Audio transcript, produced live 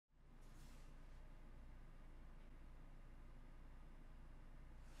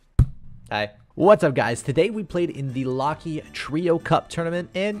Hi. What's up, guys? Today we played in the Lachlan Trio Cup tournament,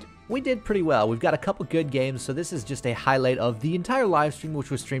 and we did pretty well. We've got a couple good games, so this is just a highlight of the entire live stream, which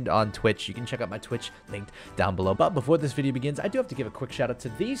was streamed on Twitch. You can check out my Twitch linked down below. But before this video begins, I do have to give a quick shout out to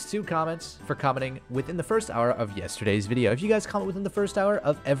these two comments for commenting within the first hour of yesterday's video. If you guys comment within the first hour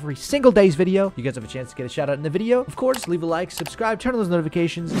of every single day's video, you guys have a chance to get a shout out in the video. Of course, leave a like, subscribe, turn on those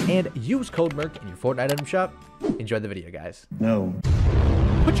notifications, and use code MEHRKED in your Fortnite item shop. Enjoy the video, guys. No.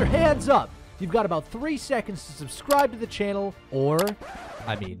 Put your hands up. You've got about 3 seconds to subscribe to the channel, or,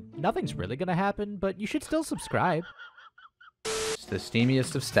 I mean, nothing's really gonna happen, but you should still subscribe. It's the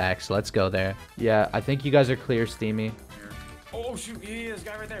steamiest of stacks. Let's go there. Yeah, I think you guys are clear, Steamy. Oh, shoot. Yeah, there's a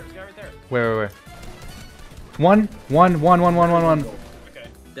guy right there. There's a guy right there. Where? One. Okay.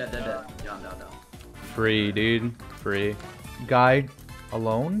 Dead. Down. Free, dude. Free. Guy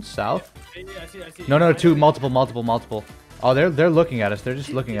alone? South? Yeah, I see. No, two. Multiple. Oh, they're looking at us. They're just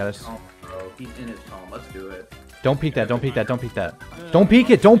looking at us. Oh, bro. He's in his home. Let's do it. Don't peek that. Don't peek it. Don't peek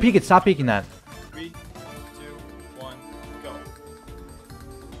it. Stop peeking that. 3, 2, 1, go.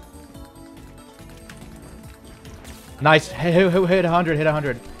 Nice. Hit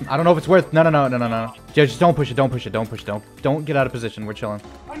 100. I don't know if it's worth. No. Just don't push it. Don't get out of position. We're chilling.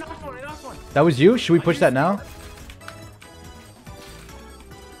 I knocked one. That was you? Should we push that now? I don't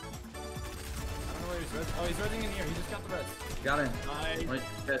know where he's res. Oh, he's resing in here. He just got the res. Got him.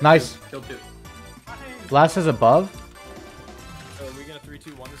 Nice. Kill 2. Last is above. So are we gonna 3,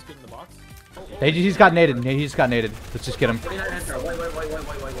 2, 1 this kid in the box? He's got naded. He's got naded. Let's just get him.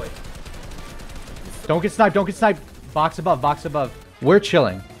 Wait. Don't get sniped. Box above. We're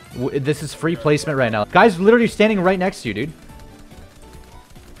chilling. This is free placement right now. Guy's literally standing right next to you, dude.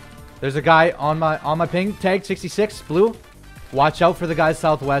 There's a guy on my ping. Tag 66 blue. Watch out for the guys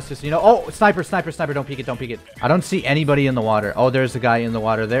southwest. Just, you know. Oh, sniper. Don't peek it. I don't see anybody in the water. Oh, there's a guy in the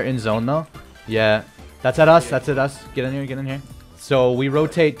water. They're in zone though. Yeah. That's at us. Get in here. So we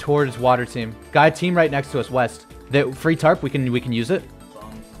rotate towards water team. Guy team right next to us, west. The free tarp, we can use it.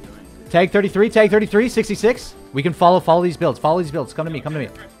 Tag 33, 66. We can follow these builds. Come to me.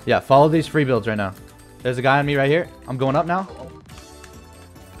 Yeah, follow these free builds right now. There's a guy on me right here. I'm going up now.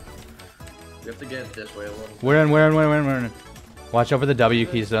 We have to get this way a little. We're in. Watch over the W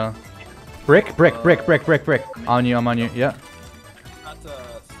keys though. Brick. On you, I'm on you. Yeah. That's a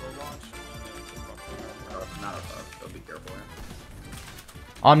slow launch. It's not above, so be careful here.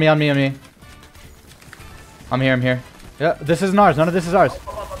 On me. I'm here. Yeah, this isn't ours. None of this is ours.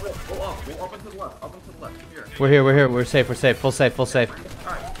 Go up and to the left. Here. We're here. We're safe. Full safe. Alright,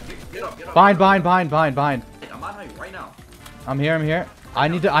 get up. Behind. I'm on height right now. I'm here. I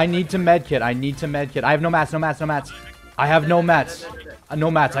need to med kit. I have no mats. I have no mats.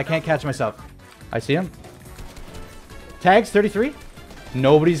 No mats. I can't catch myself. I see him. Tags 33.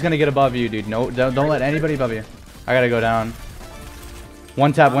 Nobody's gonna get above you, dude. No, don't let anybody above you. I gotta go down.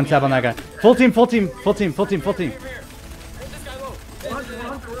 One tap on that guy. Full team.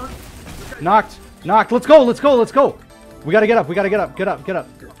 Knocked. Let's go. We gotta get up. Get up.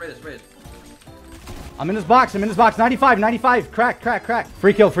 Raise. I'm in this box. 95. Crack.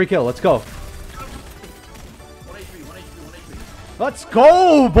 Free kill. Let's go. 1 HP. Let's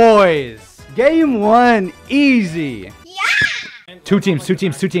go, boys. Game 1. Easy. And Two teams.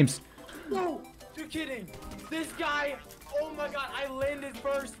 No, you're kidding. This guy. Oh my god, I landed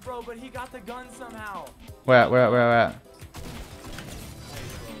first, bro, but he got the gun somehow. Where at?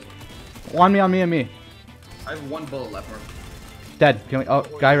 On me. I have 1 bullet left. Dead. Oh,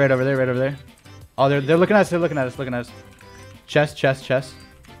 guy right over there. Oh, they're looking at us. Chest.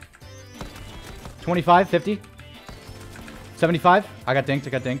 25, 50. 75. I got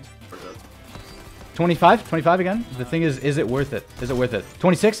dinked. 25 again. The thing is it worth it?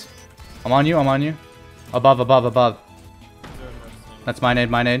 26. I'm on you. Above. That's my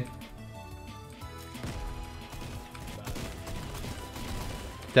nade.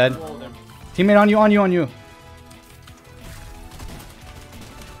 Dead. Teammate on you.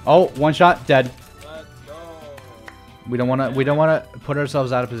 Oh, one shot, dead. Let's go. We don't wanna put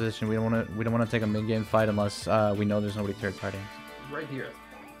ourselves out of position. We don't wanna take a mid-game fight unless we know there's nobody third party. Right here.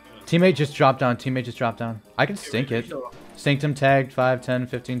 Teammate just dropped down. I can stink it. Stinked him, tagged 5, 10,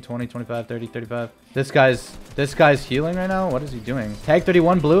 15, 20, 25, 30, 35. This guy's healing right now. What is he doing? Tag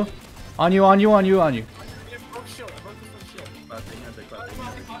 31 blue. On you. I broke this one's shield.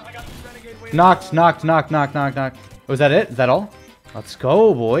 I got this renegade waiting. Knocked. Was that it? Is that all? Let's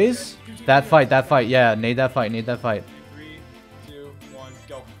go, boys. That fight. Yeah, need that fight. 3, 2, 1,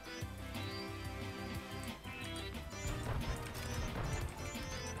 go.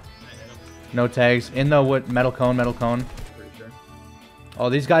 No tags. In the wood. Metal cone. Pretty sure. Oh,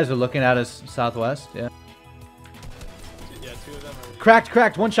 these guys are looking at us southwest. Yeah. Yeah, 2 of them are...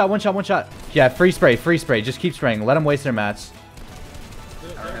 Cracked. One shot. Yeah, free spray. Just keep spraying. Let them waste their mats.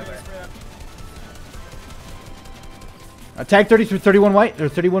 Tag 33, 31 white, or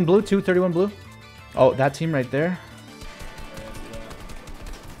 31 blue, 31 blue. Oh, that team right there.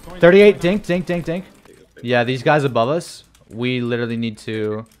 38, dink. Yeah, these guys above us, we literally need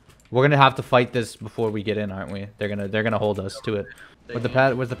to... We're gonna have to fight this before we get in, aren't we? They're gonna hold us to it. Where's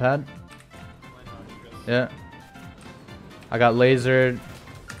the pad? Yeah. I got lasered.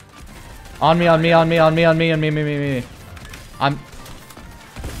 On me.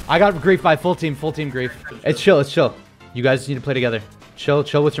 I got grief by full team grief. It's chill. You guys need to play together. Chill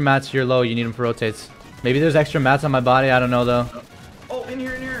with your mats. You're low. You need them for rotates. Maybe there's extra mats on my body. I don't know though. Oh, in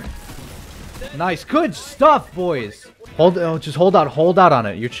here. Nice, good stuff, boys. Just hold out on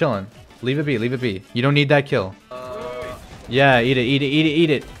it. You're chilling. Leave it be. You don't need that kill. Yeah, eat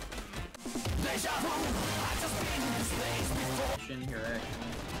it.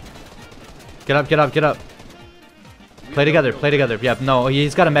 Get up. Play together. Yeah, no,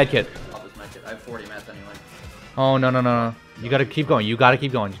 he's got a med kit. I have 40 mats anyway. Oh, no. You gotta keep going.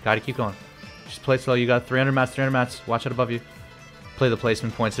 Just play slow. You got 300 mats. Watch it above you. Play the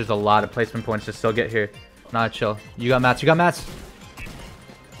placement points. There's a lot of placement points to still get here. Nah, chill. You got mats.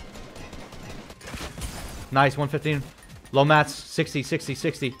 Nice, 115. Low mats,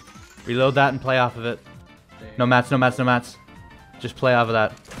 60. Reload that and play off of it. No mats. Just play off of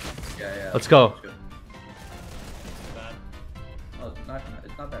that. Yeah. Let's go. Oh,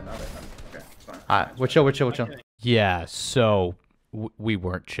 it's not bad. Okay, it's fine. Alright, we're chill. Yeah, so we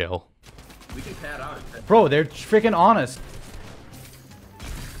weren't chill. We can pad out. Bro, they're freaking honest.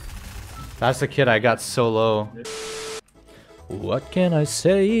 That's the kid I got so low. What can I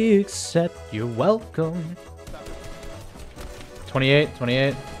say except you're welcome? 28.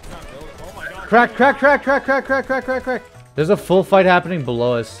 Crack. There's a full fight happening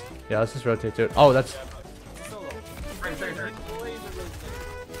below us. Yeah, let's just rotate to it. Oh, that's...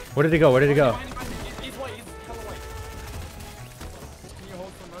 Where did he go?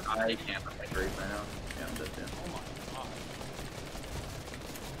 I can't put my grief right now. Yeah, I'm dead too.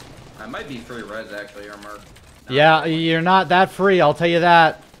 I might be free res actually, or mark. No, yeah, you're not that free, I'll tell you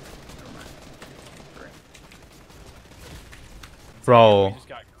that. Bro. Just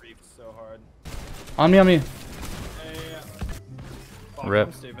got griefed so hard. On me. Hey, Rip.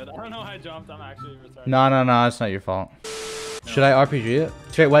 I'm stupid. I don't know how I jumped. I'm actually retarded. No, it's not your fault. No. Should I RPG it?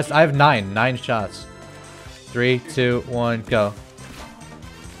 Straight west, I have 9 shots. 3, 2, 1, go.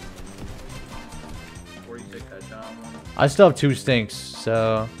 46 headshot. I still have 2 stinks,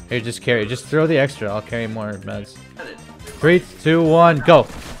 so here, just carry. Just throw the extra. I'll carry more meds. 3, 2, 1, go.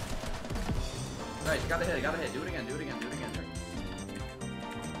 Nice, got a hit. Do it again.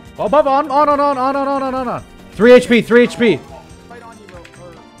 Above, on. 3 HP. Right on you, bro.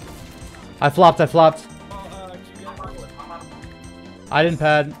 I flopped. I didn't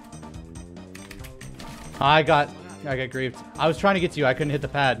pad. I got griefed. I was trying to get to you. I couldn't hit the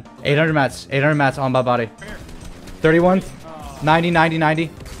pad. 800 mats on my body. 31. 90.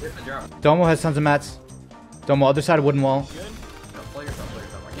 Domo has tons of mats. Domo, other side of wooden wall. Play yourself.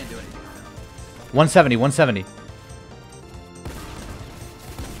 I can't do anything right now. 170.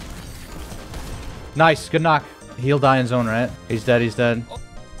 Nice, good knock. He'll die in zone, right? He's dead.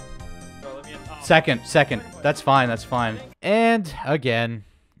 Second. That's fine. And again,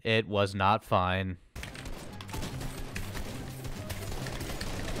 it was not fine.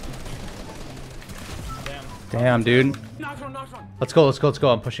 Damn, dude. Knocked one. Let's go.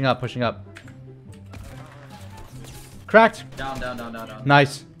 I'm pushing up. Cracked. Down.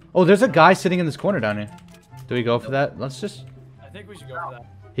 Nice. Oh, there's a guy sitting in this corner down here. Do we go for that? Let's just... I think we should go for that.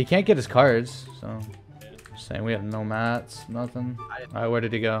 He can't get his cards, so... Just saying, we have no mats, nothing. Alright, where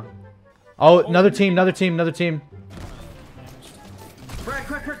did he go? Oh, another team.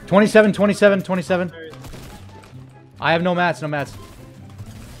 Crack. 27. I have no mats.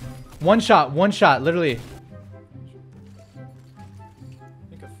 One shot, literally. I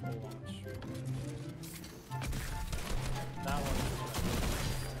think a full launch. That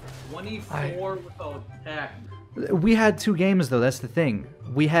one. 24 without attack. We had 2 games, though. That's the thing.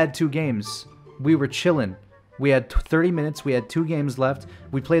 We had 2 games. We were chilling. We had 30 minutes. We had 2 games left.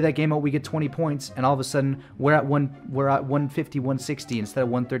 We play that game out. We get 20 points, and all of a sudden we're at 150, 160 instead of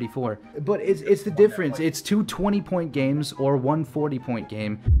 134. But it's the difference. It's 2 20-point games or 1 40-point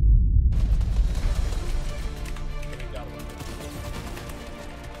game.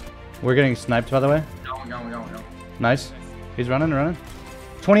 We're getting sniped, by the way. No. Nice. He's running.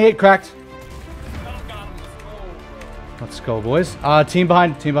 28 cracked. Let's go, boys. Team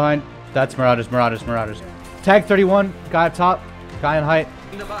behind, team behind. That's Marauders, Marauders, Marauders. Tag 31, guy up top, guy on height.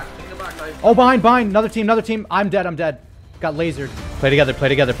 In the back, guys. Oh, behind, behind. Another team, another team. I'm dead, I'm dead. Got lasered. Play together, play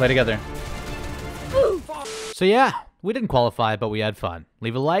together, play together. So yeah, we didn't qualify, but we had fun.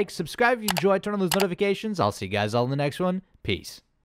 Leave a like, subscribe if you enjoyed, turn on those notifications. I'll see you guys all in the next one. Peace.